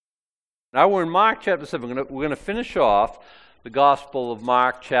Now we're in Mark chapter 7. We're going to finish off the Gospel of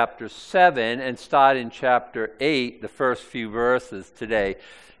Mark chapter 7 and start in chapter 8, the first few verses today,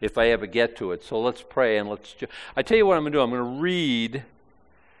 if I ever get to it. So let's pray and I tell you what I'm going to do. I'm going to read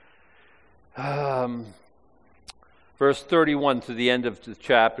verse 31 to the end of the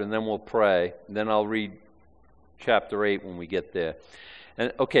chapter, and then we'll pray. And then I'll read chapter 8 when we get there.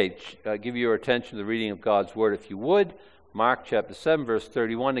 And okay, give your attention to the reading of God's Word if you would. Mark chapter 7, verse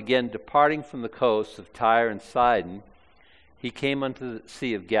 31, again, departing from the coasts of Tyre and Sidon, he came unto the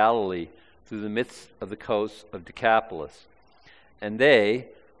Sea of Galilee through the midst of the coasts of Decapolis. And they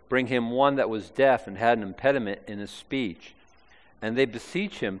bring him one that was deaf and had an impediment in his speech. And they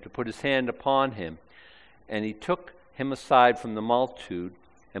beseech him to put his hand upon him. And he took him aside from the multitude,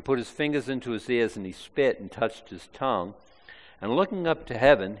 and put his fingers into his ears, and he spit and touched his tongue. And looking up to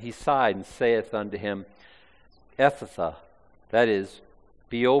heaven, he sighed and saith unto him, Ephphatha, that is,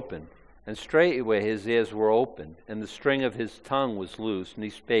 be open. And straightway his ears were opened, and the string of his tongue was loosed, and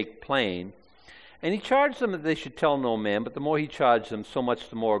he spake plain. And he charged them that they should tell no man, but the more he charged them, so much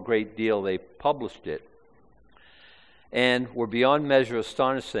the more a great deal they published it. And were beyond measure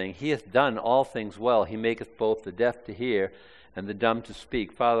astonished, saying, He hath done all things well. He maketh both the deaf to hear and the dumb to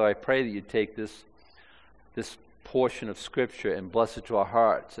speak. Father, I pray that you take this portion of Scripture and bless it to our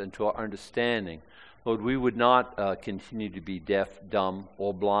hearts and to our understanding. Lord, we would not continue to be deaf, dumb,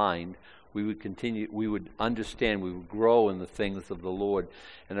 or blind. We would understand, we would grow in the things of the Lord.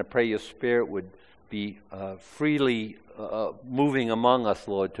 And I pray your Spirit would be freely moving among us,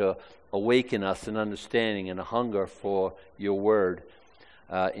 Lord, to awaken us in understanding and a hunger for your word.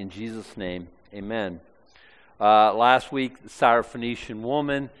 In Jesus' name, amen. Last week, the Syrophoenician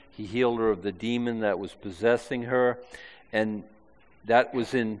woman, he healed her of the demon that was possessing her. And that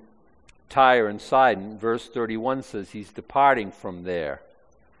was in Tyre and Sidon. Verse 31 says he's departing from there.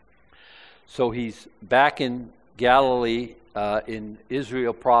 So he's back in Galilee, in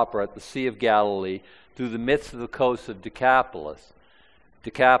Israel proper, at the Sea of Galilee, through the midst of the coast of Decapolis.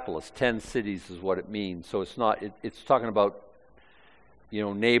 Decapolis, 10 cities is what it means. So it's talking about,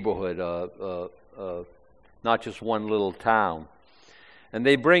 neighborhood, not just one little town. And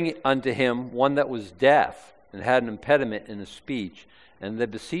they bring unto him one that was deaf and had an impediment in his speech. And they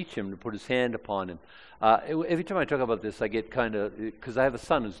beseech him to put his hand upon him. Every time I talk about this, I get because I have a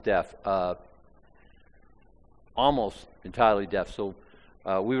son who's deaf, almost entirely deaf. So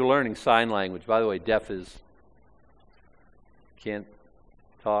we were learning sign language. By the way, deaf is can't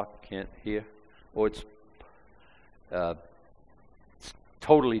talk, can't hear, or it's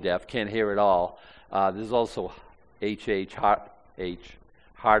totally deaf, can't hear at all. There's also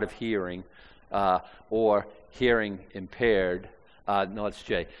hard of hearing, or hearing impaired. No, it's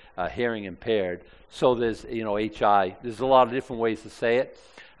J, hearing impaired. So there's, HI. There's a lot of different ways to say it.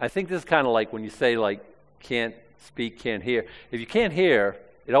 I think this is kind of like when you say, can't speak, can't hear. If you can't hear,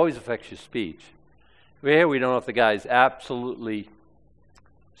 it always affects your speech. Here we don't know if the guy's absolutely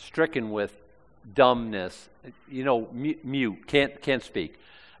stricken with dumbness, mute, can't speak.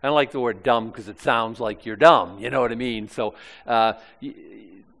 I don't like the word dumb because it sounds like you're dumb, you know what I mean? So I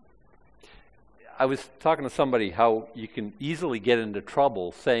was talking to somebody how you can easily get into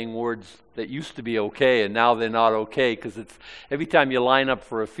trouble saying words that used to be okay and now they're not okay because it's every time you line up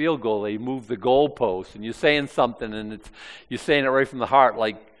for a field goal, they move the goalpost and you're saying something and you're saying it right from the heart.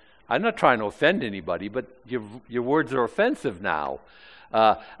 Like, I'm not trying to offend anybody, but your words are offensive now.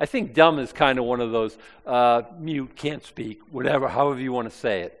 I think dumb is kind of one of those mute, can't speak, whatever, however you want to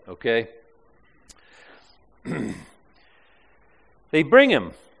say it. Okay. They bring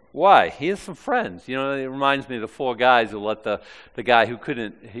him. Why? He has some friends. It reminds me of the four guys who let the guy who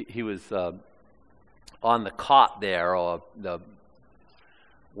couldn't, he was on the cot there, or the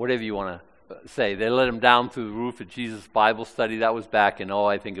whatever you want to say. They let him down through the roof at Jesus Bible study. That was back in,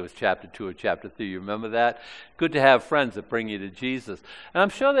 I think it was chapter 2 or chapter 3. You remember that? Good to have friends that bring you to Jesus. And I'm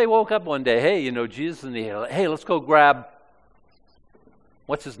sure they woke up one day, hey, Jesus, and hey, let's go grab,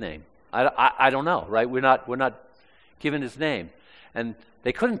 what's his name? I don't know, right? We're not given his name. And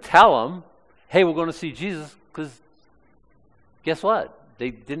they couldn't tell him, hey, we're going to see Jesus, because guess what?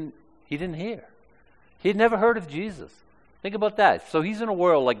 He didn't hear. He had never heard of Jesus. Think about that. So he's in a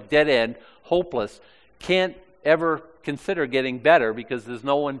world like dead end, hopeless, can't ever consider getting better because there's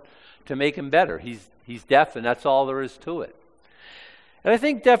no one to make him better. He's deaf, and that's all there is to it. And I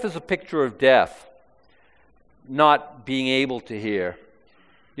think deaf is a picture of deaf, not being able to hear.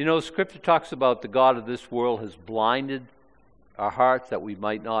 Scripture talks about the God of this world has blinded our hearts that we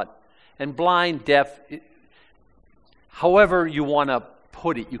might not, and blind, deaf, however you want to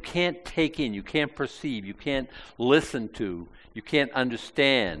put it, you can't take in, you can't perceive, you can't listen to, you can't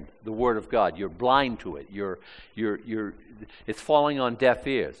understand the Word of God. You're blind to it. It's falling on deaf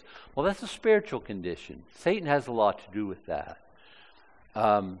ears. Well, that's a spiritual condition. Satan has a lot to do with that.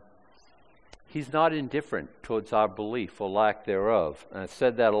 He's not indifferent towards our belief or lack thereof. And I've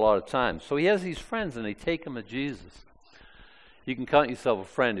said that a lot of times. So he has these friends, and they take him to Jesus. You can count yourself a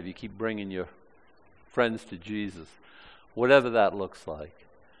friend if you keep bringing your friends to Jesus, whatever that looks like,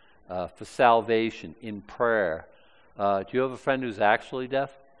 for salvation, in prayer. Do you have a friend who's actually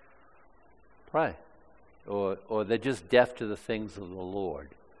deaf? Pray. Or they're just deaf to the things of the Lord.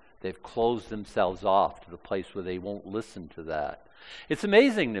 They've closed themselves off to the place where they won't listen to that. It's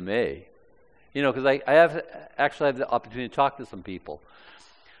amazing to me, because I have the opportunity to talk to some people.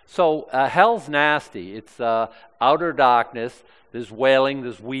 So hell's nasty. It's outer darkness. There's wailing,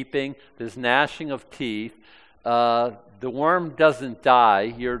 there's weeping, there's gnashing of teeth. The worm doesn't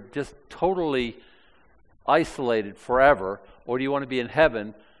die. You're just totally isolated forever. Or do you want to be in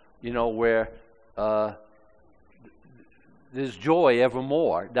heaven, where there's joy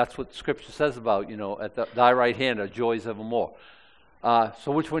evermore? That's what Scripture says about, at thy right hand are joys evermore.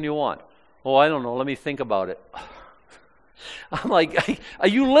 So which one do you want? Oh, I don't know. Let me think about it. I'm like, are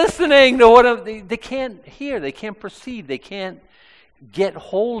you listening to what they can't hear, they can't perceive, they can't get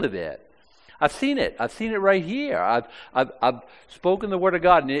hold of it. I've seen it right here. I've spoken the Word of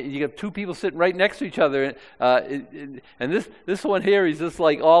God, and you have two people sitting right next to each other, and this one here, he's just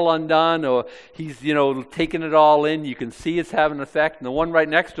like all undone, or he's taking it all in. You can see it's having an effect, and the one right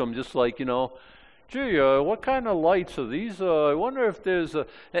next to him, just like gee, what kind of lights are these? I wonder if there's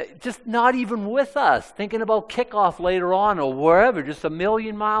just not even with us, thinking about kickoff later on or wherever, just a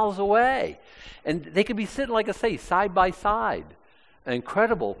million miles away. And they could be sitting, like I say, side by side. An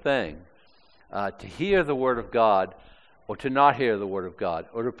incredible thing to hear the Word of God or to not hear the Word of God,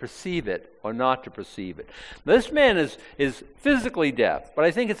 or to perceive it or not to perceive it. Now, this man is physically deaf, but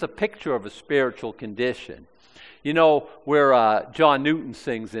I think it's a picture of a spiritual condition. Where John Newton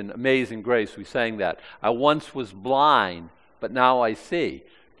sings in Amazing Grace, we sang that. I once was blind, but now I see.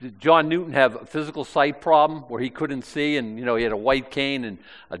 Did John Newton have a physical sight problem where he couldn't see, and he had a white cane and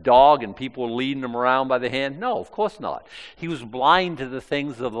a dog and people were leading him around by the hand? No, of course not. He was blind to the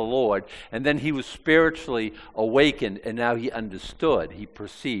things of the Lord, and then he was spiritually awakened, and now he understood, he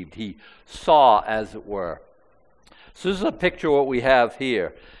perceived, he saw, as it were. So this is a picture of what we have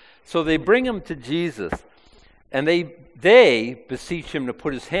here. So they bring him to Jesus. And they beseech him to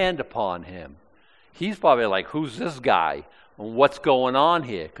put his hand upon him. He's probably like, who's this guy? And what's going on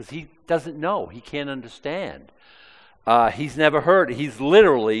here? Because he doesn't know. He can't understand. He's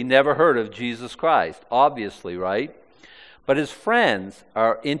literally never heard of Jesus Christ, obviously, right? But his friends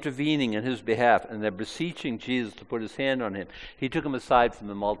are intervening in his behalf, and they're beseeching Jesus to put his hand on him. He took him aside from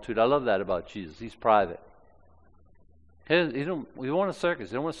the multitude. I love that about Jesus. He's private. We want a circus.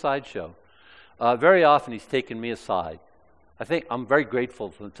 He don't want a sideshow. Very often he's taken me aside. I think I'm very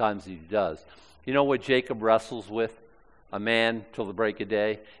grateful for the times he does. You know what Jacob wrestles with? A man till the break of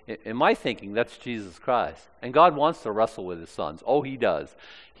day? In my thinking, that's Jesus Christ. And God wants to wrestle with his sons. Oh, he does.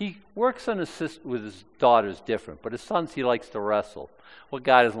 He works on with his daughters different, but his sons he likes to wrestle. What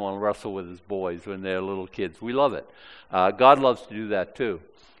guy doesn't want to wrestle with his boys when they're little kids? We love it. God loves to do that too.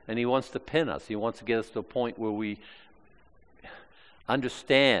 And he wants to pin us. He wants to get us to a point where we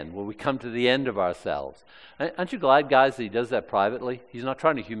understand, where we come to the end of ourselves. Aren't you glad, guys, that he does that privately? He's not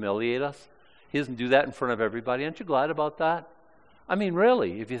trying to humiliate us. He doesn't do that in front of everybody. Aren't you glad about that? I mean,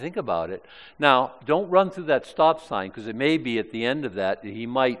 really, if you think about it. Now, don't run through that stop sign, because it may be at the end of that he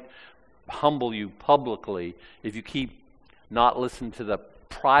might humble you publicly if you keep not listening to the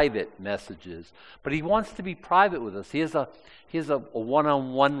private messages. But he wants to be private with us. He has a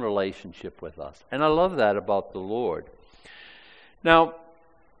one-on-one relationship with us. And I love that about the Lord. Now,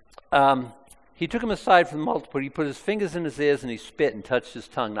 he took him aside from the multitude. He put his fingers in his ears and he spit and touched his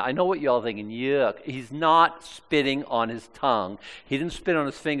tongue. Now, I know what you all are thinking. Yuck. He's not spitting on his tongue. He didn't spit on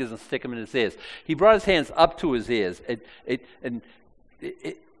his fingers and stick them in his ears. He brought his hands up to his ears. It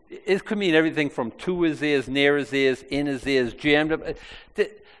could mean everything from to his ears, near his ears, in his ears, jammed up.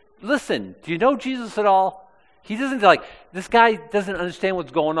 Listen, do you know Jesus at all? He doesn't this guy doesn't understand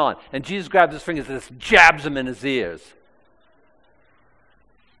what's going on. And Jesus grabs his fingers and just jabs them in his ears.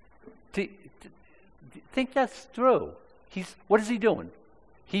 Do you think that's true? What is he doing?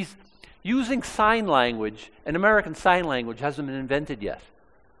 He's using sign language, and American Sign Language hasn't been invented yet.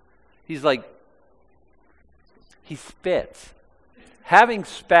 He spits. Having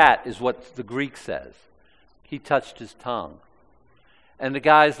spat is what the Greek says. He touched his tongue. And the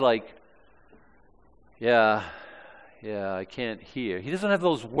guy's like, yeah, yeah, I can't hear. He doesn't have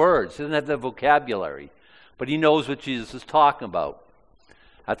those words. He doesn't have that vocabulary. But he knows what Jesus is talking about.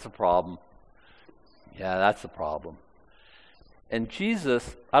 That's a problem. Yeah, that's a problem. And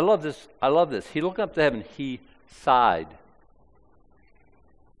Jesus, I love this. He looked up to heaven. He sighed.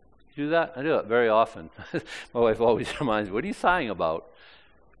 You do that? I do it very often. My wife always reminds me, what are you sighing about?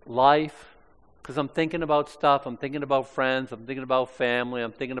 Life. Because I'm thinking about stuff. I'm thinking about friends. I'm thinking about family.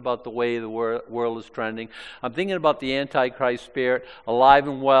 I'm thinking about the way the world is trending. I'm thinking about the Antichrist spirit, alive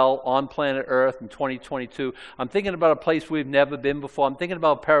and well on planet Earth in 2022. I'm thinking about a place we've never been before. I'm thinking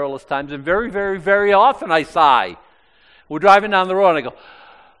about perilous times. And very, very, very often I sigh. We're driving down the road and I go,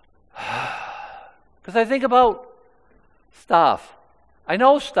 because I think about stuff. I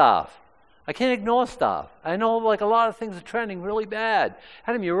know stuff. I can't ignore stuff. I know like a lot of things are trending really bad.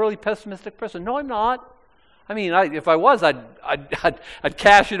 Adam, you're a really pessimistic person. No, I'm not. I mean, if I was, I'd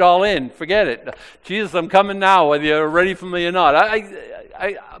cash it all in. Forget it. Jesus, I'm coming now, whether you're ready for me or not.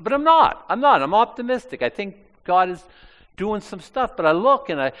 But I'm not. I'm optimistic. I think God is doing some stuff. But I look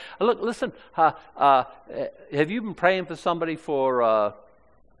and I look. Listen, have you been praying for somebody to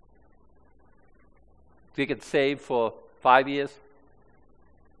get saved for 5 years?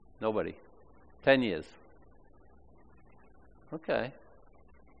 Nobody. 10 years. Okay.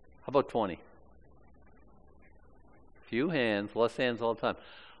 How about 20? Few hands, less hands all the time.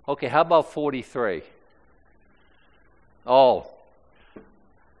 Okay, how about 43? Oh,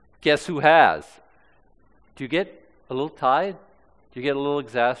 guess who has? Do you get a little tired? Do you get a little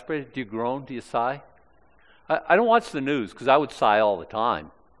exasperated? Do you groan? Do you sigh? I don't watch the news because I would sigh all the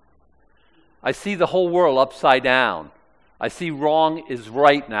time. I see the whole world upside down. I see wrong is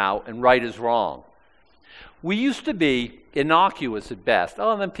right now and right is wrong. We used to be innocuous at best.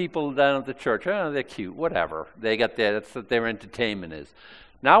 Oh, and then people down at the church, oh, they're cute, whatever. They got that's what their entertainment is.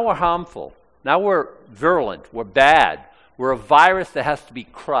 Now we're harmful. Now we're virulent. We're bad. We're a virus that has to be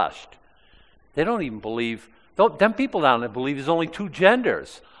crushed. They don't even believe, them people down there believe there's only two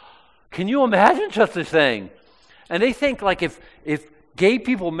genders. Can you imagine such a thing? And they think like if gay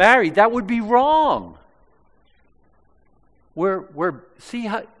people married, that would be wrong. See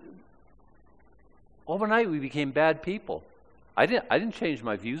how overnight we became bad people. I didn't change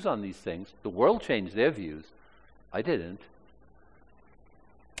my views on these things. The world changed their views. I didn't.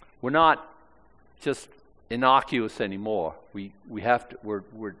 We're not just innocuous anymore. We have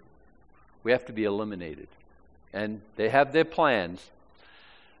to be eliminated. And they have their plans.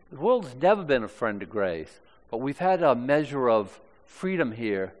 The world's never been a friend of grace, but we've had a measure of freedom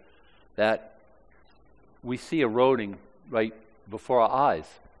here that we see eroding right before our eyes.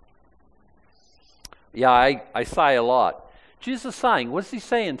 Yeah, I sigh a lot. Jesus is sighing. What's he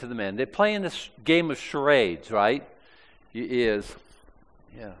saying to the man? They're playing this game of charades, right? Your ears.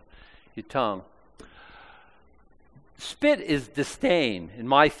 Yeah. Your tongue. Spit is disdain, in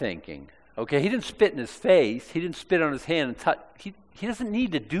my thinking. Okay, he didn't spit in his face. He didn't spit on his hand and touch. He doesn't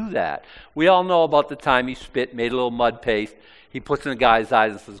need to do that. We all know about the time he spit, made a little mud paste. He puts in the guy's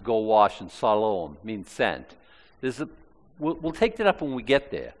eyes and says, "Go wash," and salom means sent. We'll take that up when we get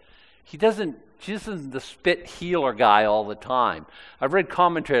there. Jesus isn't the spit healer guy all the time. I've read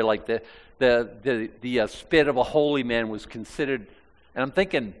commentary like the spit of a holy man was considered, and I'm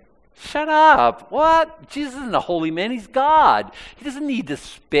thinking, shut up. What? Jesus isn't a holy man. He's God. He doesn't need to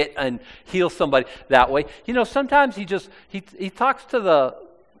spit and heal somebody that way. You know, sometimes he talks to the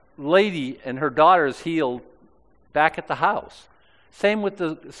lady and her daughter is healed back at the house. Same with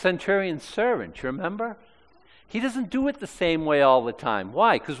the centurion's servant, you remember? He doesn't do it the same way all the time.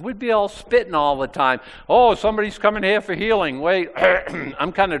 Why? Because we'd be all spitting all the time. Oh, somebody's coming here for healing. Wait,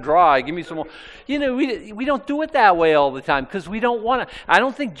 I'm kind of dry. Give me some more. You know, we don't do it that way all the time because we don't want to. I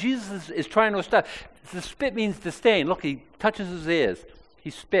don't think Jesus is trying to stop. The spit means disdain. Look, he touches his ears. He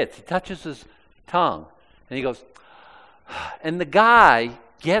spits. He touches his tongue. And he goes, and the guy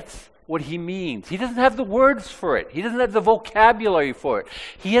gets what he means. He doesn't have the words for it. He doesn't have the vocabulary for it.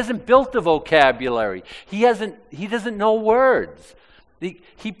 He hasn't built the vocabulary. He doesn't know words.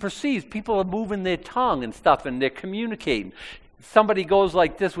 He perceives people are moving their tongue and stuff and they're communicating. Somebody goes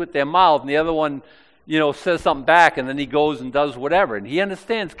like this with their mouth and the other one, says something back and then he goes and does whatever. And he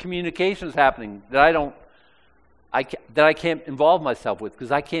understands communication is happening that I can't involve myself with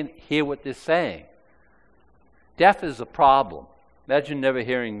because I can't hear what they're saying. Deaf is a problem. Imagine never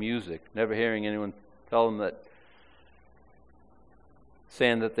hearing music, never hearing anyone tell them that,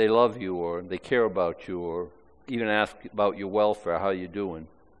 saying that they love you or they care about you or even ask about your welfare, how you doing.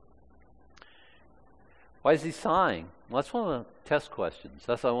 Why is he sighing? Well, that's one of the test questions.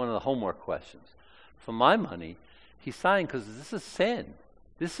 That's one of the homework questions. For my money, he's sighing because this is sin.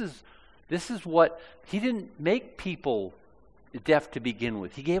 This He didn't make people deaf to begin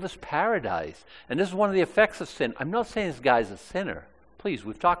with. He gave us paradise. And this is one of the effects of sin. I'm not saying this guy's a sinner. Please,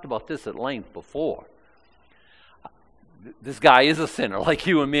 we've talked about this at length before. This guy is a sinner, like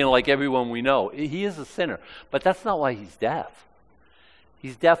you and me and like everyone we know. He is a sinner. But that's not why he's deaf.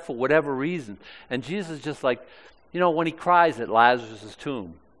 He's deaf for whatever reason. And Jesus is just like, when he cries at Lazarus'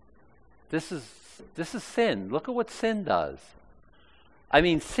 tomb, this is sin. Look at what sin does. I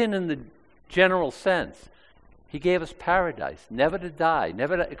mean, sin in the general sense. He gave us paradise, never to die,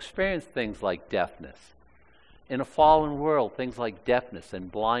 never to experience things like deafness. In a fallen world, things like deafness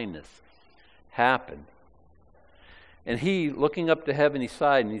and blindness happen. And he, looking up to heaven, he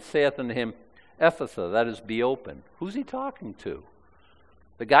sighed, and he saith unto him, Ephphatha, that is, be open. Who's he talking to?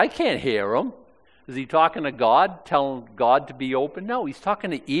 The guy can't hear him. Is he talking to God, telling God to be open? No, he's talking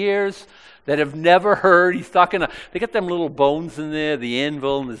to ears that have never heard. He's talking to, they got them little bones in there, the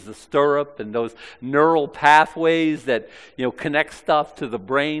anvil, and there's the stirrup, and those neural pathways that, connect stuff to the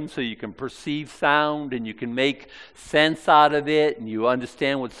brain so you can perceive sound and you can make sense out of it and you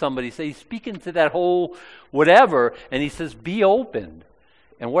understand what somebody says. He's speaking to that whole whatever, and he says, be opened.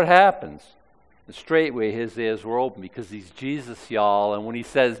 And what happens? And straightway his ears were open, because he's Jesus, y'all. And when he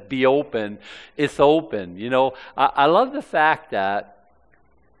says be open, it's open. I love the fact that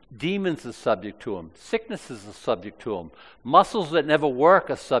demons are subject to him. Sicknesses are subject to him. Muscles that never work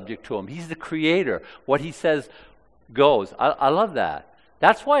are subject to him. He's the creator. What he says goes. I love that.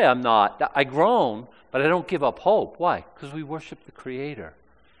 That's why I groan, but I don't give up hope. Why? Because we worship the creator.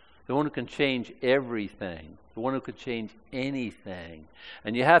 The one who can change everything. The one who could change anything.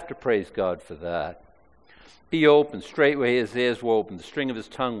 And you have to praise God for that. Be open. Straightway his ears were open. The string of his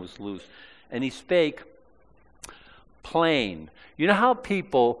tongue was loose. And he spake plain. You know how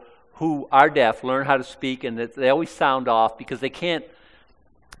people who are deaf learn how to speak, and that they always sound off because they can't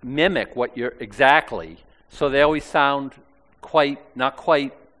mimic what you're exactly. So they always sound not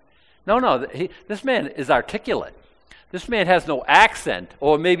quite. No, this man is articulate. This man has no accent,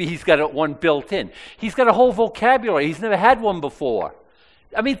 or maybe he's got one built in. He's got a whole vocabulary. He's never had one before.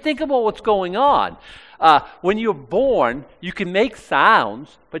 I mean, think about what's going on. When you're born, you can make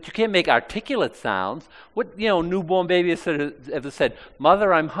sounds, but you can't make articulate sounds. What newborn baby ever said,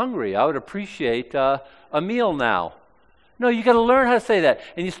 "Mother, I'm hungry. I would appreciate a meal now." No, you got to learn how to say that,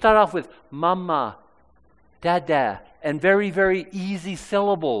 and you start off with "Mama," "Dada," and very, very easy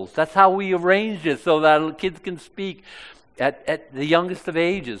syllables. That's how we arranged it so that kids can speak at the youngest of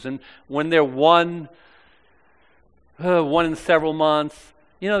ages. And when they're one in several months,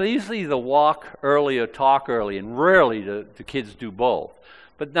 they usually either walk early or talk early, and rarely the kids do both.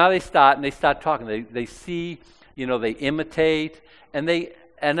 But now they start talking. They see, they imitate, and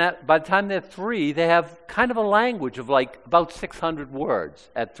by the time they're 3, they have kind of a language of like about 600 words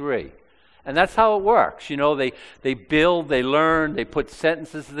at 3. And that's how it works. They build, they learn, they put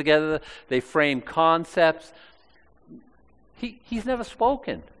sentences together, they frame concepts. He's never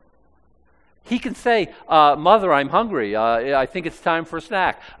spoken. He can say, "Mother, I'm hungry. I think it's time for a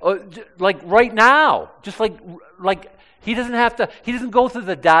snack." Like right now. Just like he doesn't go through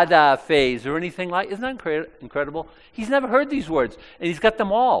the dada phase or anything like. Isn't that incredible? He's never heard these words, and he's got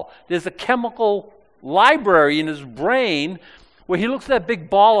them all. There's a chemical library in his brain where he looks at that big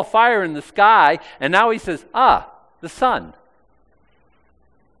ball of fire in the sky, and now he says, the sun.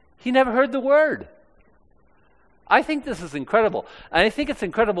 He never heard the word. I think this is incredible. And I think it's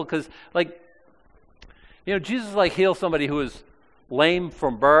incredible because, Jesus heals somebody who is lame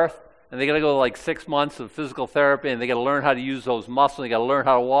from birth, and they got to go 6 months of physical therapy, and they got to learn how to use those muscles, they got to learn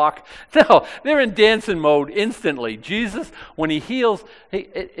how to walk. No, they're in dancing mode instantly. Jesus, when he heals,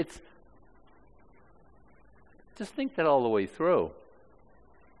 it's... Just think that all the way through.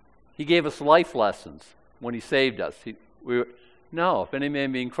 He gave us life lessons when he saved us. If any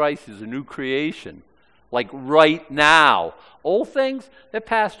man be in Christ, he's a new creation. Like right now. Old things, they're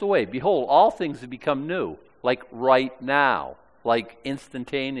passed away. Behold, all things have become new. Like right now. Like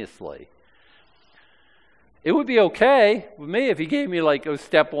instantaneously. It would be okay with me if he gave me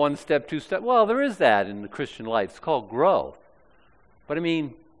step 1, step 2, step... Well, there is that in the Christian life. It's called growth. But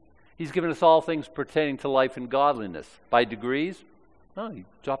he's given us all things pertaining to life and godliness. By degrees? No, he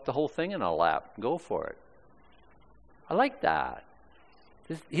dropped the whole thing in our lap. Go for it. I like that.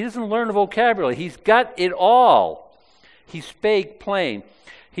 He doesn't learn a vocabulary. He's got it all. He spake plain.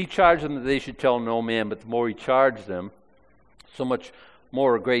 He charged them that they should tell no man, but the more he charged them, so much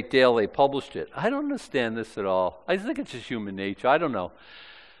more a great deal they published it. I don't understand this at all. I think it's just human nature. I don't know.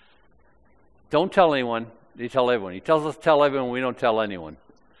 Don't tell anyone. They tell everyone. He tells us to tell everyone. We don't tell anyone.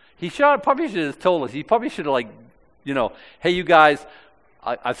 He probably should have told us. He probably should have hey, you guys,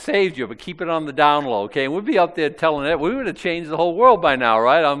 I've saved you, but keep it on the down low, okay? And we'd be up there telling it. We would have changed the whole world by now,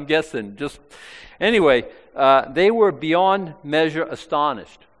 right? I'm guessing. Anyway, they were beyond measure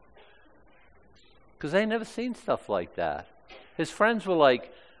astonished because they never seen stuff like that. His friends were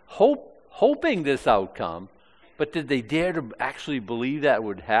like hoping this outcome, but did they dare to actually believe that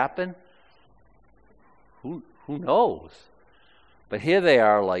would happen? Who knows? But here they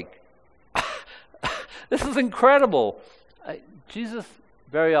are like, this is incredible. Jesus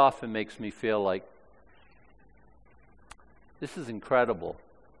very often makes me feel like, this is incredible.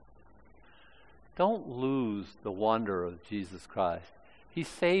 Don't lose the wonder of Jesus Christ. He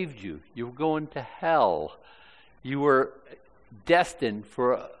saved you. You were going to hell. You were destined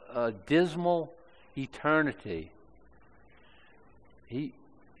for a dismal eternity. He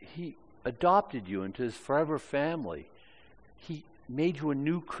adopted you into his forever family. He made you a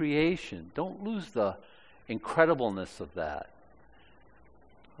new creation. Don't lose the incredibleness of that.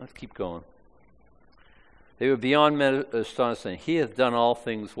 Let's keep going. They were beyond astonished, saying, He hath done all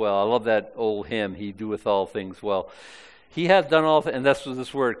things well. I love that old hymn, He doeth all things well. He hath done all things, and that's where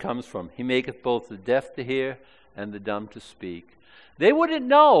this word comes from. He maketh both the deaf to hear and the dumb to speak. They wouldn't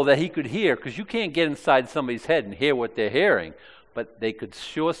know that he could hear, because you can't get inside somebody's head and hear what they're hearing. But they could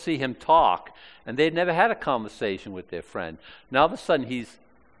sure see him talk, and they'd never had a conversation with their friend. Now all of a sudden he's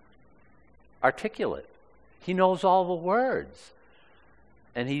articulate. He knows all the words.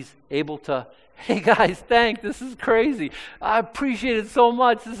 And he's able to, hey guys, thanks, this is crazy. I appreciate it so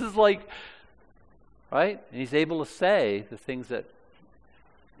much. This is like, right? And he's able to say the things that,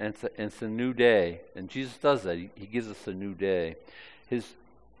 and it's a new day. And Jesus does that. He gives us a new day. His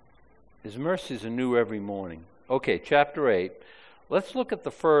mercies are new every morning. Okay, chapter 8. Let's look at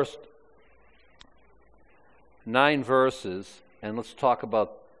the first 9 verses, and let's talk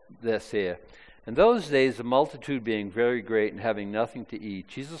about this here. In those days, the multitude being very great and having nothing to eat,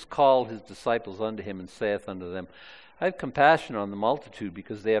 Jesus called his disciples unto him and saith unto them, I have compassion on the multitude,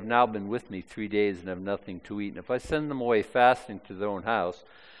 because they have now been with me 3 days and have nothing to eat. And if I send them away fasting to their own house,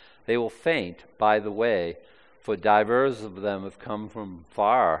 they will faint by the way, for divers of them have come from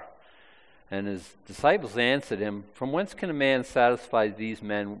far. And his disciples answered him, From whence can a man satisfy these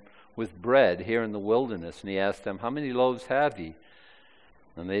men with bread here in the wilderness? And he asked them, How many loaves have ye?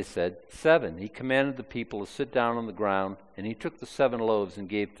 And they said, 7. He commanded the people to sit down on the ground, and he took the 7 loaves and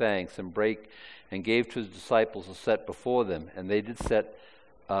gave thanks, and brake, and gave to his disciples to set before them. And they did set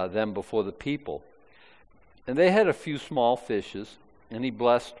them before the people. And they had a few small fishes, and he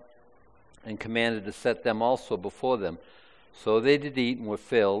blessed and commanded to set them also before them. So they did eat and were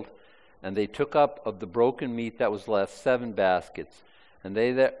filled. And they took up of the broken meat that was left 7 baskets. And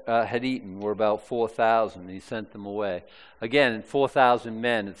they that had eaten were about 4,000. And he sent them away. Again, 4,000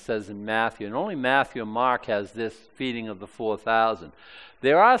 men, it says in Matthew. And only Matthew and Mark has this feeding of the 4,000.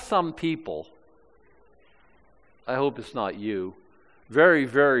 There are some people, I hope it's not you, very,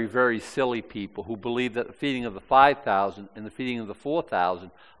 very, very silly people who believe that the feeding of the 5,000 and the feeding of the 4,000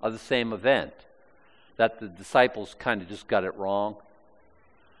 are the same event. That the disciples kind of just got it wrong.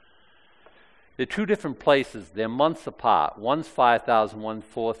 They're 2 different places. They're months apart. One's 5,000, one's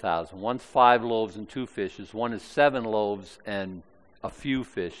 4,000. One's 5 loaves and 2 fishes. One is 7 loaves and a few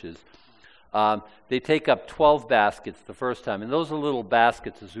fishes. They take up 12 baskets the first time. And those are little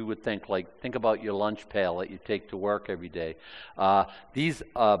baskets, as we would think about your lunch pail that you take to work every day. These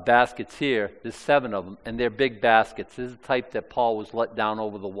baskets here, there's 7 of them, and they're big baskets. This is the type that Paul was let down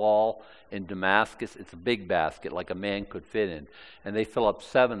over the wall in Damascus. It's a big basket, like a man could fit in. And they fill up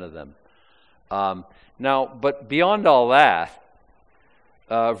 7 of them. Now, but beyond all that,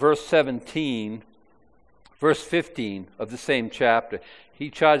 verse 15 of the same chapter, he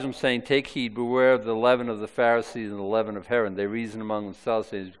charged them, saying, Take heed, beware of the leaven of the Pharisees and the leaven of Herod. They reasoned among themselves,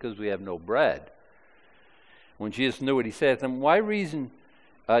 saying, It's because we have no bread. When Jesus knew it, he said to them, Why reason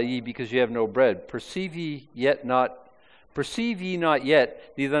ye because ye have no bread? Perceive ye not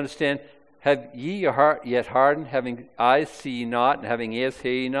yet, neither understand? Have ye your heart yet hardened? Having eyes see ye not, and having ears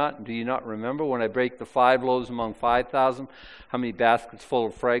hear ye not? And do ye not remember when I brake the 5 loaves among 5,000? How many baskets full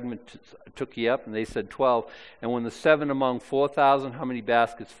of fragments took ye up? And they said 12. And when the 7 among 4,000, how many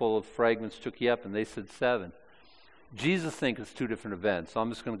baskets full of fragments took ye up? And they said 7. Jesus thinks it's 2 different events. So I'm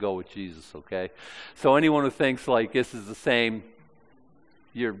just going to go with Jesus, okay? So anyone who thinks like this is the same,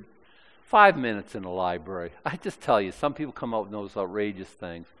 you're 5 minutes in the library. I just tell you, some people come out with those outrageous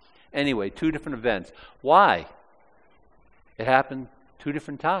things. Anyway, 2 different events. Why? It happened 2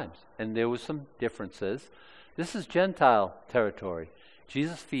 different times, and there were some differences. This is Gentile territory.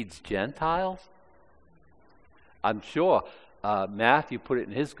 Jesus feeds Gentiles? I'm sure Matthew put it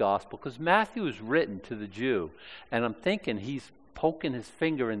in his gospel, because Matthew is written to the Jew, and I'm thinking he's poking his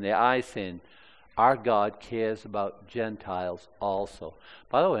finger in their eyes saying, our God cares about Gentiles also.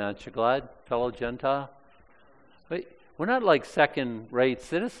 By the way, aren't you glad, fellow Gentile? We're not like second-rate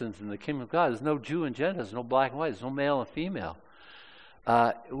citizens in the kingdom of God. There's no Jew and Gentile. There's no black and white. There's no male and female.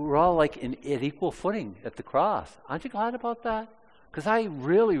 We're all like at equal footing at the cross. Aren't you glad about that? Because I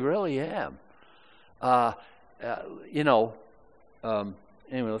really, really am. Anyway,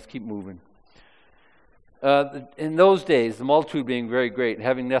 let's keep moving. In those days, the multitude being very great and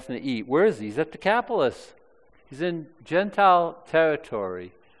having nothing to eat. Where is he? He's at Decapolis. He's in Gentile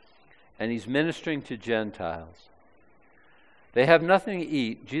territory, and he's ministering to Gentiles. They have nothing to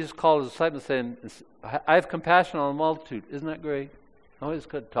eat. Jesus called his disciples saying, I have compassion on the multitude. Isn't that great? Always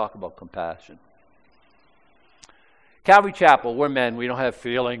good to talk about compassion. Calvary Chapel, we're men. We don't have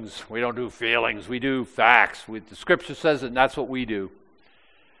feelings. We don't do feelings. We do facts. The Scripture says it, and that's what we do.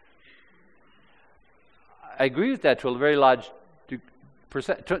 I agree with that to a very large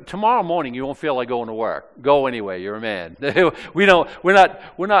percent. Tomorrow morning, you won't feel like going to work. Go anyway. You're a man. We're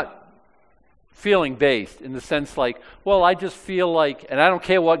not feeling based in the sense like, well, I just feel like, and I don't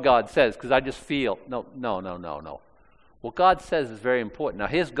care what God says because I just feel. No. What God says is very important. Now,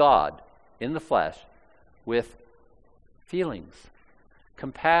 here's God in the flesh with feelings.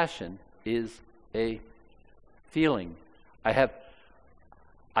 Compassion is a feeling. I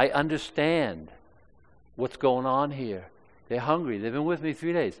understand what's going on here. They're hungry. They've been with me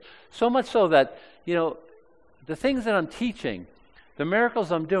 3 days. So much so that, the things that I'm teaching, the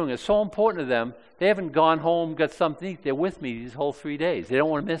miracles I'm doing are so important to them, they haven't gone home, got something to eat. They're with me these whole 3 days. They don't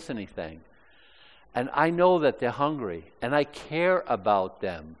want to miss anything. And I know that they're hungry, and I care about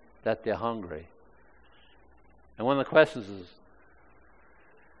them, that they're hungry. And one of the questions is,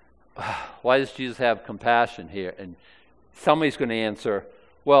 why does Jesus have compassion here? And somebody's going to answer,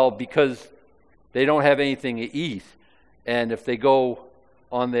 well, because they don't have anything to eat, and if they go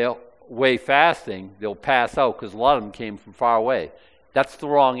on their way fasting, they'll pass out because a lot of them came from far away. That's the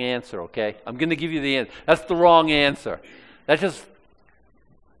wrong answer, okay? I'm going to give you the answer. That's the wrong answer.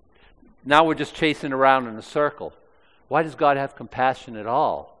 Now we're just chasing around in a circle. Why does God have compassion at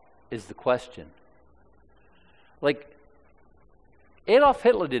all is the question. Like, Adolf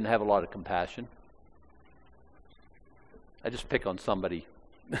Hitler didn't have a lot of compassion. I just pick on somebody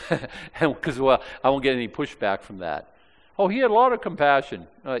because, I won't get any pushback from that. Oh, he had a lot of compassion.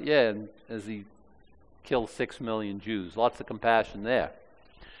 And as he killed 6 million Jews, lots of compassion there.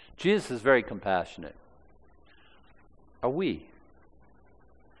 Jesus is very compassionate. Are we?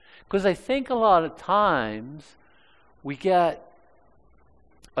 Because I think a lot of times we get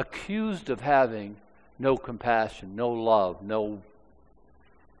accused of having no compassion, no love, no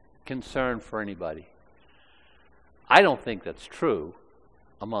concern for anybody. I don't think that's true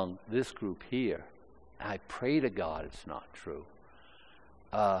among this group here. I pray to God it's not true.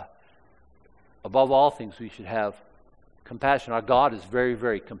 Above all things, we should have compassion. Our God is very,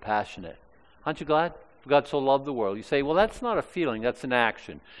 very compassionate. Aren't you glad? For God so loved the world. You say, well, that's not a feeling, that's an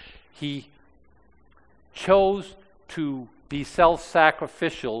action. He chose to be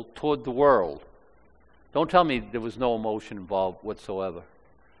self-sacrificial toward the world. Don't tell me there was no emotion involved whatsoever.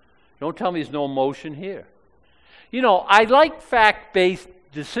 Don't tell me there's no emotion here. I like fact-based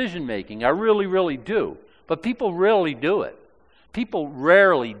decision-making. I really, really do. But people rarely do it. People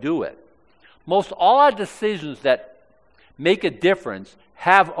rarely do it. Most all our decisions that make a difference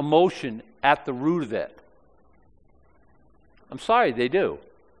have emotion at the root of it. I'm sorry, they do.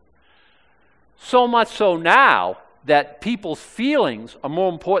 So much so now that people's feelings are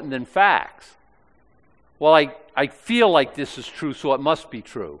more important than facts. Well, I feel like this is true, so it must be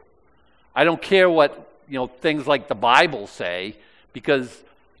true. I don't care what, things like the Bible say, because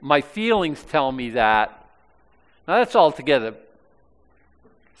my feelings tell me that. Now, that's altogether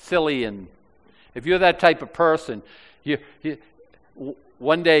silly, and if you're that type of person,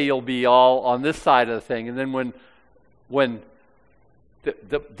 one day you'll be all on this side of the thing, and then when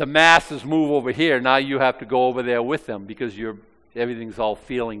the masses move over here, now you have to go over there with them because everything's all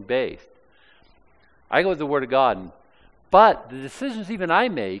feeling based. I go with the Word of God, but the decisions even I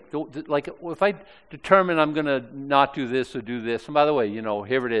make, like if I determine I'm going to not do this or do this, and by the way,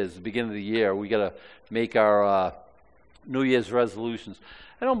 here it is, the beginning of the year, we got to make our New Year's resolutions.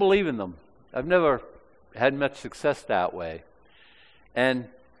 I don't believe in them. I've never had much success that way. And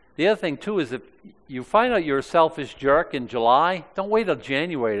the other thing, too, is if you find out you're a selfish jerk in July, don't wait till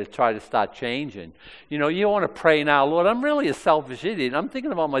January to try to start changing. You want to pray now, Lord, I'm really a selfish idiot. I'm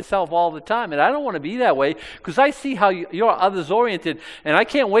thinking about myself all the time, and I don't want to be that way because I see how you're others-oriented, and I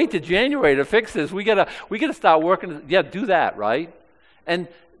can't wait till January to fix this. We gotta start working. Yeah, do that, right? And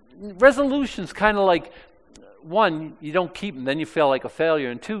resolutions kind of like one, you don't keep them, then you feel like a failure.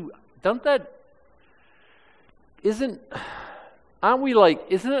 And two, isn't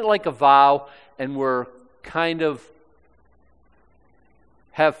it like a vow, and we're kind of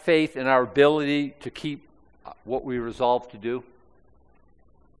have faith in our ability to keep what we resolve to do?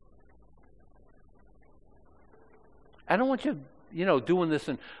 I don't want you, doing this,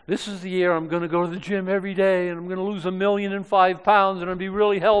 and this is the year I'm going to go to the gym every day, and I'm going to lose 1,005 pounds, and I'm going to be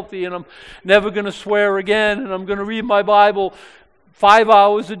really healthy, and I'm never going to swear again, and I'm going to read my Bible 5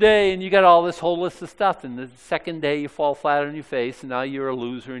 hours a day, and you got all this whole list of stuff, and the second day you fall flat on your face, and now you're a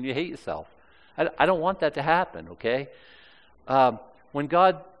loser and you hate yourself. I don't want that to happen, okay? When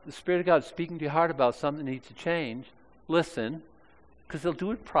the Spirit of God is speaking to your heart about something that needs to change, listen, because He'll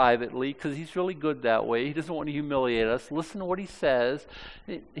do it privately, because He's really good that way. He doesn't want to humiliate us. Listen to what He says.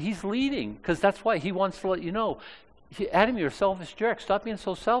 He's leading, because that's why He wants to let you know. Adam, you're a selfish jerk. Stop being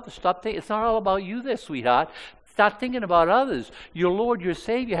so selfish. It's not all about you there, sweetheart. Stop thinking about others. Your Lord, your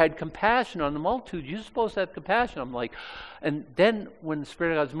Savior, had compassion on the multitude. You're supposed to have compassion. I'm like, and then when the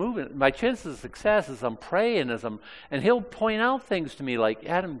Spirit of God's moving, my chances of success is I'm praying and He'll point out things to me like,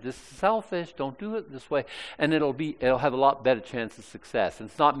 Adam, this is selfish. Don't do it this way. And it'll have a lot better chance of success. And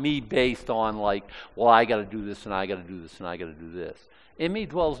it's not me based on like, well, I got to do this and I got to do this and I got to do this. In me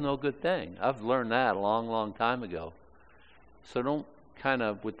dwells no good thing. I've learned that a long, long time ago. So don't kind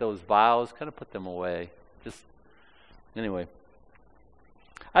of, with those vows, kind of put them away. Anyway,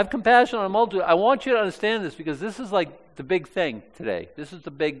 I have compassion on a multitude. I want you to understand this, because this is like the big thing today. This is the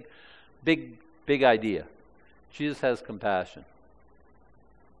big idea. Jesus has compassion.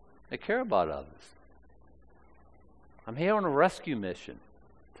 I care about others. I'm here on a rescue mission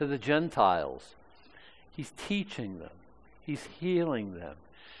to the Gentiles. He's teaching them. He's healing them.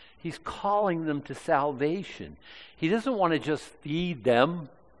 He's calling them to salvation. He doesn't want to just feed them.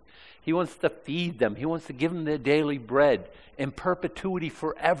 He wants to feed them. He wants to give them their daily bread in perpetuity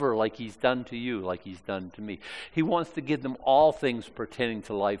forever, like He's done to you, like He's done to me. He wants to give them all things pertaining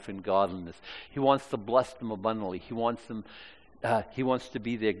to life and godliness. He wants to bless them abundantly. He wants to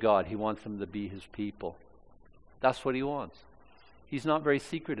be their God. He wants them to be His people. That's what He wants. He's not very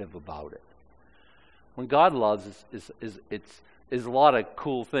secretive about it. When God loves, there's a lot of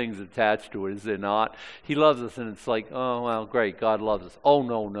cool things attached to it, is there not? He loves us, and it's like, oh, well, great, God loves us. Oh,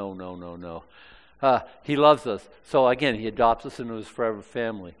 no. He loves us. So again, He adopts us into His forever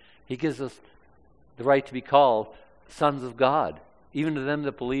family. He gives us the right to be called sons of God, even to them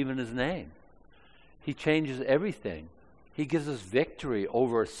that believe in His name. He changes everything. He gives us victory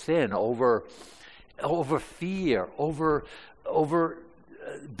over sin, over fear, over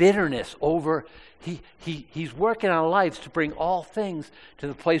bitterness, over... He's working our lives to bring all things to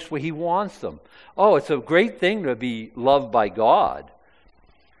the place where He wants them. Oh, it's a great thing to be loved by God.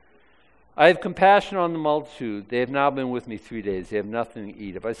 I have compassion on the multitude. They have now been with me 3 days. They have nothing to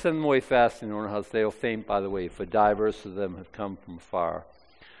eat. If I send them away fasting in their own house, they will faint by the way, for divers of them have come from far.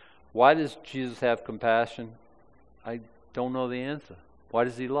 Why does Jesus have compassion? I don't know the answer. Why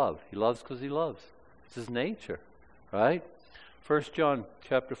does He love? He loves because He loves. It's His nature, right? 1 John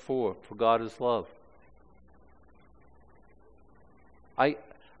chapter 4, for God is love. I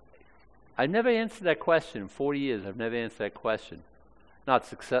never answered that question in 40 years. I've never answered that question.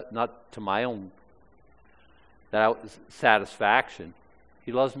 Not to my own satisfaction.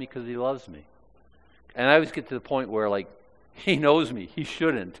 He loves me because He loves me. And I always get to the point where, like, He knows me. He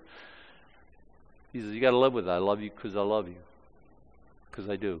shouldn't. He says, you got to live with it. I love you because I love you. Because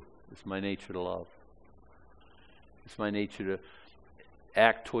I do. It's my nature to love. It's my nature to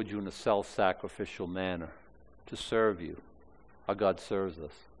act toward you in a self-sacrificial manner, to serve you. How God serves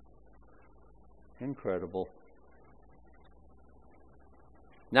us. Incredible.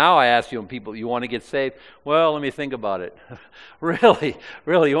 Now I ask you, when people, you want to get saved? Well, let me think about it. Really,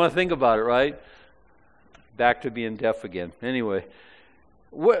 you want to think about it, right? Back to being deaf again. Anyway,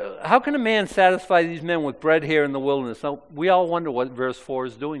 how can a man satisfy these men with bread here in the wilderness? Now, we all wonder what verse 4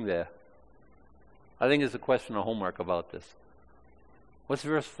 is doing there. I think it's a question of homework about this. What's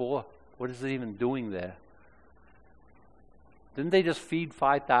verse 4? What is it even doing there? Didn't they just feed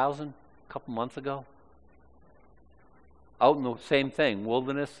 5,000 a couple months ago? Out in the same thing,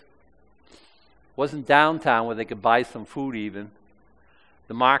 wilderness. Wasn't downtown where they could buy some food even.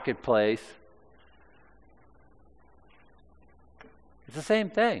 The marketplace. It's the same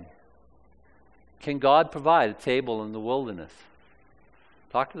thing. Can God provide a table in the wilderness?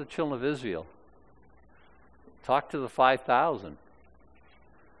 Talk to the children of Israel. Talk to the 5,000.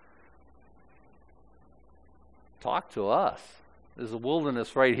 Talk to us. There's a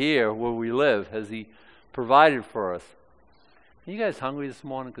wilderness right here where we live. Has He provided for us? You guys hungry this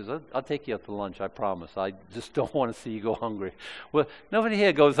morning? Because I'll take you out to lunch, I promise. I just don't want to see you go hungry. Well, nobody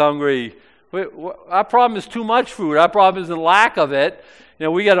here goes hungry. Our problem is too much food. Our problem is the lack of it.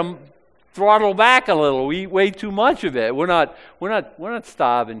 We got to throttle back a little. We eat way too much of it. We're not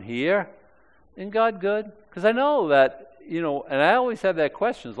starving here. Isn't God good? Because I know that, and I always have that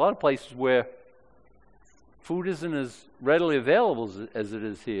question. There's a lot of places where food isn't as readily available as it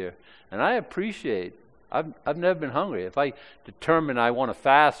is here. And I appreciate, I've never been hungry. If I determine I want to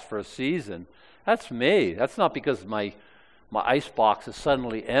fast for a season, that's me. That's not because my ice box is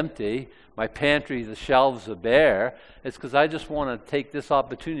suddenly empty, my pantry, the shelves are bare. It's because I just want to take this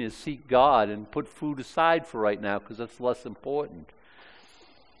opportunity to seek God and put food aside for right now because that's less important.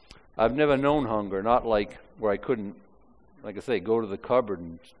 I've never known hunger, not like where I couldn't, like I say, go to the cupboard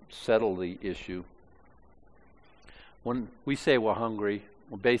and settle the issue. When we say we're hungry,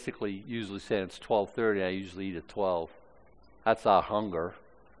 we're basically usually saying it's 12:30. I usually eat at 12. That's our hunger.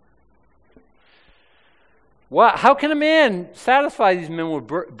 How can a man satisfy these men with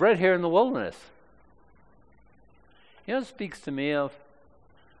bread here in the wilderness? It speaks to me of,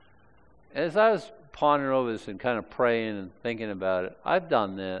 as I was pondering over this and kind of praying and thinking about it, I've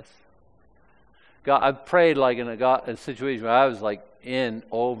done this. God, I've prayed like in a situation where I was like in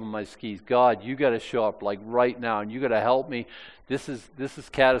over my skis. God, you got to show up like right now, and you got to help me. This is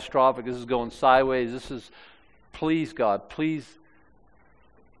catastrophic. This is going sideways. Please, God, please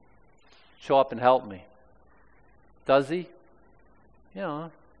show up and help me. Does he?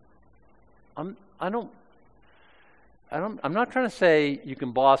 I'm not trying to say you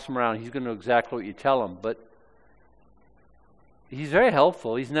can boss him around. He's going to do exactly what you tell him, but he's very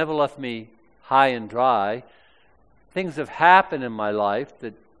helpful. He's never left me high and dry. Things have happened in my life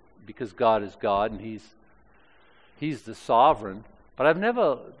that because God is God and He's the sovereign, but I've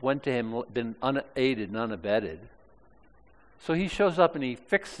never went to Him been unaided and unabetted. So He shows up and He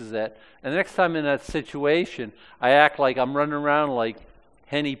fixes it. And the next time in that situation, I act like I'm running around like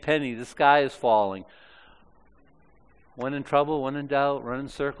Henny Penny. The sky is falling. When in trouble, when in doubt, run in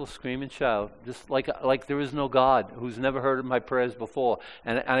circles, scream and shout. Just like there is no God who's never heard of my prayers before.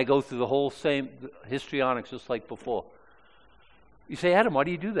 And I go through the whole same histrionics just like before. You say, Adam, why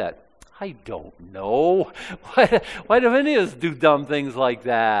do you do that? I don't know. Why do any of us do dumb things like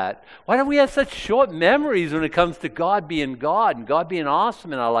that? Why do we have such short memories when it comes to God being God and God being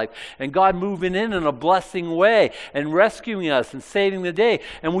awesome in our life and God moving in a blessing way and rescuing us and saving the day?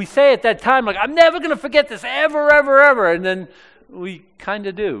 And we say at that time, like, I'm never going to forget this ever, ever, ever. And then we kind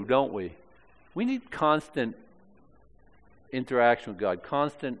of do, don't we? We need constant interaction with God,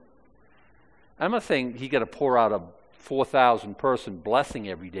 constant. I'm not saying He got to pour out a 4,000 person blessing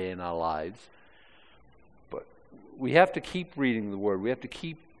every day in our lives. But we have to keep reading the Word. We have to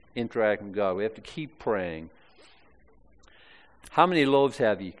keep interacting with God. We have to keep praying. How many loaves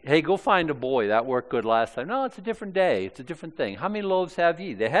have ye? Hey, go find a boy. That worked good last time. No, it's a different day. It's a different thing. How many loaves have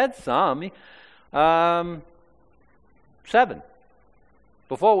ye? They had some. 7.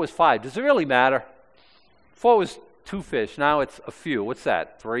 Before it was 5. Does it really matter? Before it was 2 fish. Now it's a few. What's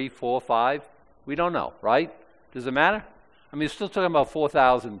that? 3, 4, 5? We don't know, right? Does it matter? I mean, you're still talking about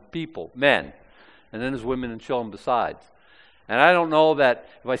 4,000 people, men, and then there's women and children besides. And I don't know that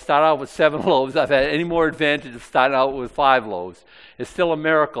if I start out with 7 loaves, I've had any more advantage of starting out with 5 loaves. It's still a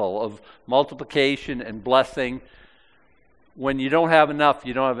miracle of multiplication and blessing. When you don't have enough,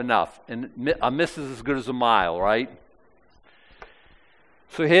 you don't have enough. And a miss is as good as a mile, right?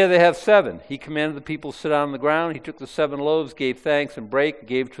 So here they have 7. He commanded the people to sit down on the ground. He took the 7 loaves, gave thanks and brake,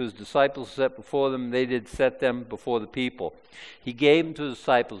 gave to His disciples, set before them. They did set them before the people. He gave them to the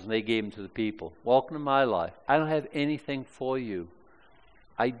disciples, and they gave them to the people. Welcome to my life. I don't have anything for you.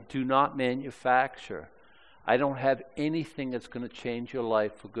 I do not manufacture. I don't have anything that's going to change your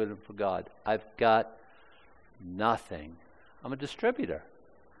life for good and for God. I've got nothing. I'm a distributor.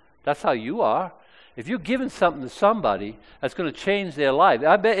 That's how you are. If you're giving something to somebody that's going to change their life,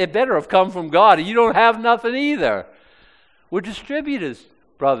 I bet it better have come from God. And you don't have nothing either. We're distributors,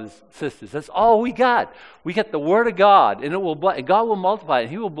 brothers, sisters. That's all we got. We get the Word of God, and and God will multiply it,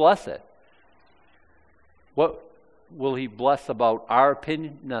 and He will bless it. What will He bless about our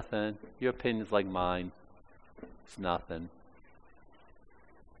opinion? Nothing. Your opinion's like mine. It's nothing.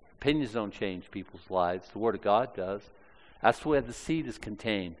 Opinions don't change people's lives. The Word of God does. That's where the seed is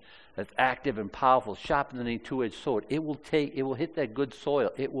contained. That's active and powerful, sharper than any two-edged sword. It will hit that good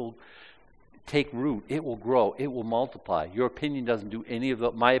soil. It will take root. It will grow. It will multiply. Your opinion doesn't do any of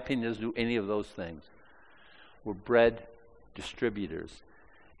those. My opinion doesn't do any of those things. We're bread distributors.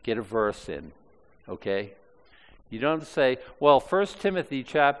 Get a verse in, okay? You don't have to say, well, 1 Timothy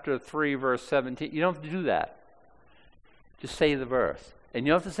chapter 3, verse 17. You don't have to do that. Just say the verse. And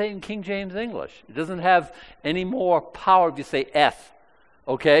you don't have to say it in King James English. It doesn't have any more power if you say eth.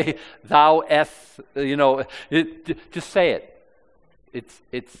 Okay? Thou eth, just say it. It's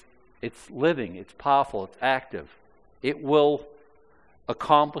living, it's powerful, it's active. It will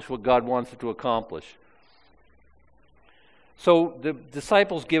accomplish what God wants it to accomplish. So the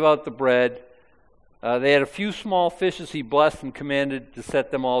disciples give out the bread. They had a few small fishes. He blessed and commanded to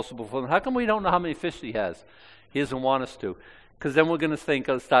set them also before them. How come we don't know how many fish he has? He doesn't want us to. Because then we're going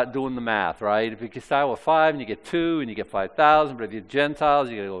to start doing the math, right? If you start with 5 and you get 2 and you get 5,000, but if you're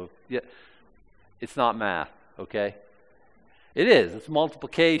Gentiles, you go, yeah. It's not math, okay? It is. It's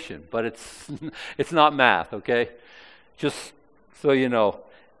multiplication, but it's not math, okay? Just so you know.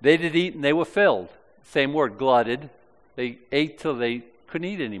 They did eat and they were filled. Same word, glutted. They ate till they couldn't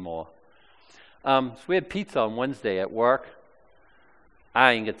eat anymore. So we had pizza on Wednesday at work.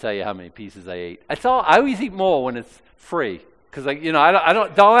 I ain't gonna tell you how many pieces I ate. I always eat more when it's free. Because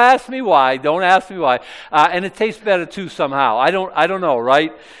don't ask me why. Don't ask me why. And it tastes better too somehow. I don't know,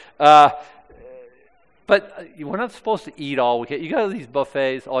 right? But we're not supposed to eat all we can. You got these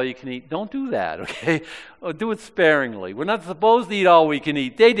buffets, all you can eat. Don't do that, okay? Or do it sparingly. We're not supposed to eat all we can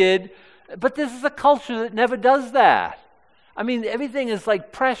eat. They did, but this is a culture that never does that. I mean, everything is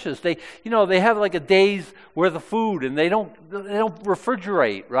like precious. They have like a day's worth of food, and they don't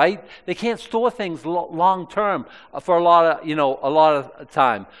refrigerate, right? They can't store things long term for a lot of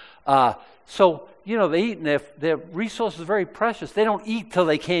time. So they eat, and their resources are very precious. They don't eat till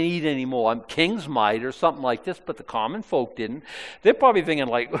they can't eat anymore. Kings might or something like this, but the common folk didn't. They're probably thinking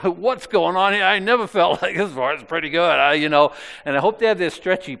like, "What's going on here? I never felt like this before. It's pretty good, And I hope they have their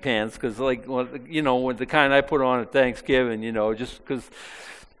stretchy pants because, with the kind I put on at Thanksgiving, just because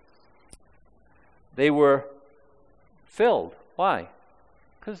they were filled. Why?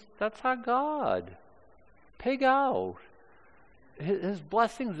 Because that's our God. Pig out. His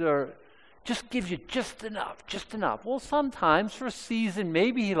blessings just gives you just enough. Well, sometimes for a season,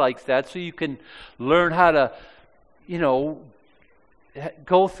 maybe he likes that so you can learn how to,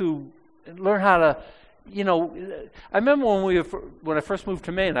 go through, learn how to, I remember when I first moved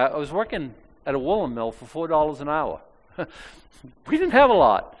to Maine, I was working at a woolen mill for $4 an hour. We didn't have a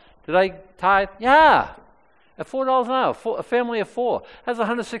lot. Did I tithe? Yeah. At $4 an hour, a family of 4. That's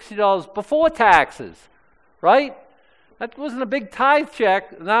 $160 before taxes, right? That wasn't a big tithe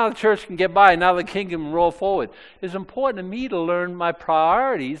check. Now the church can get by. Now the kingdom can roll forward. It's important to me to learn my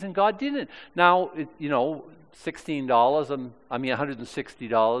priorities, and God didn't. Now, $16,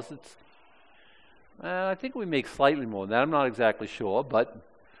 $160. I think we make slightly more than that. I'm not exactly sure, but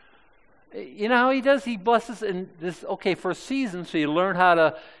you know how he does? He blesses in this, for a season, so you learn how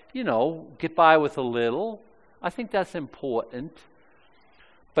to, get by with a little. I think that's important.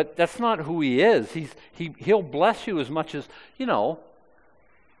 But that's not who he is. He'll bless you as much as,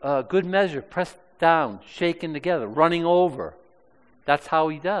 good measure, pressed down, shaken together, running over. That's how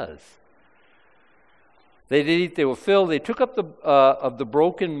he does. They did eat, they were filled. They took up of the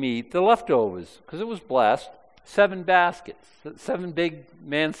broken meat, the leftovers, because it was blessed, 7 baskets. 7 big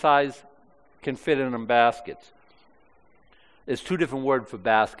man-size can fit in them baskets. There's 2 different words for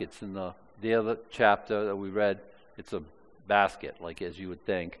baskets in the other chapter that we read. It's a basket, like as you would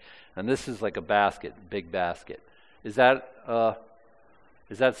think, and this is like a basket, big basket. Is that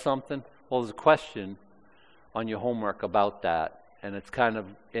something? Well, there's a question on your homework about that, and it's kind of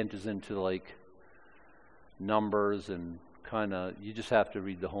enters into like numbers and kind of you just have to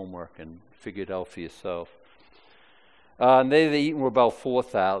read the homework and figure it out for yourself. And they eaten were about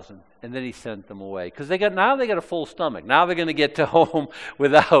 4,000, and then he sent them away because they got a full stomach. Now they're going to get to home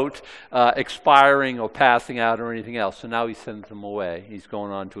without expiring or passing out or anything else. So now he sends them away. He's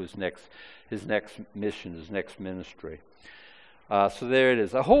going on to his next mission, his next ministry. So there it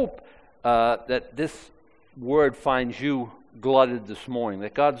is. I hope that this word finds you glutted this morning.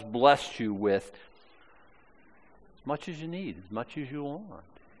 That God's blessed you with as much as you need, as much as you want.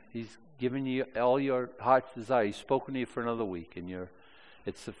 He's given you all your heart's desire. He's spoken to you for another week, and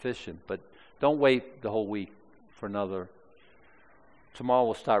it's sufficient. But don't wait the whole week for another. Tomorrow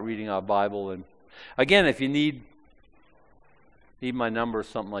we'll start reading our Bible. And again, if you need my number or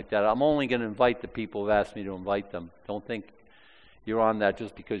something like that, I'm only going to invite the people who've asked me to invite them. Don't think you're on that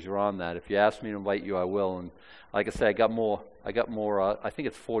just because you're on that. If you ask me to invite you, I will. And like I said, I got more. I think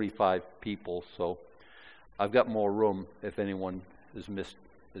it's 45 people, so I've got more room if anyone is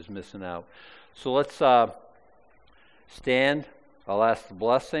missing out. So let's stand. I'll ask the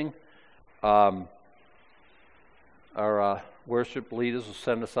blessing. Our worship leaders will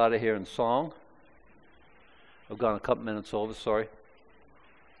send us out of here in song. I've gone a couple minutes over, sorry.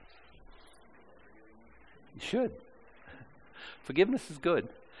 You should. Forgiveness is good.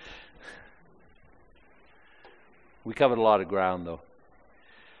 We covered a lot of ground, though.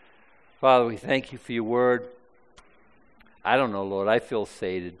 Father, we thank you for your word. I don't know, Lord, I feel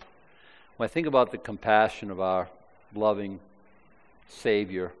sated. When I think about the compassion of our loving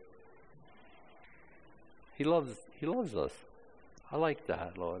Savior, He loves us. I like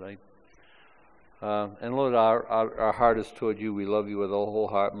that, Lord. And Lord, our heart is toward you. We love you with all whole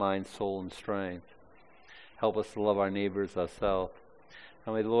heart, mind, soul, and strength. Help us to love our neighbors ourselves.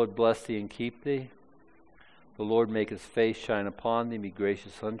 And may the Lord bless thee and keep thee. The Lord make his face shine upon thee, and be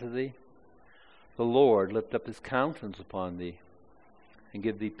gracious unto thee. The Lord lift up his countenance upon thee, and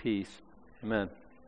give thee peace. Amen.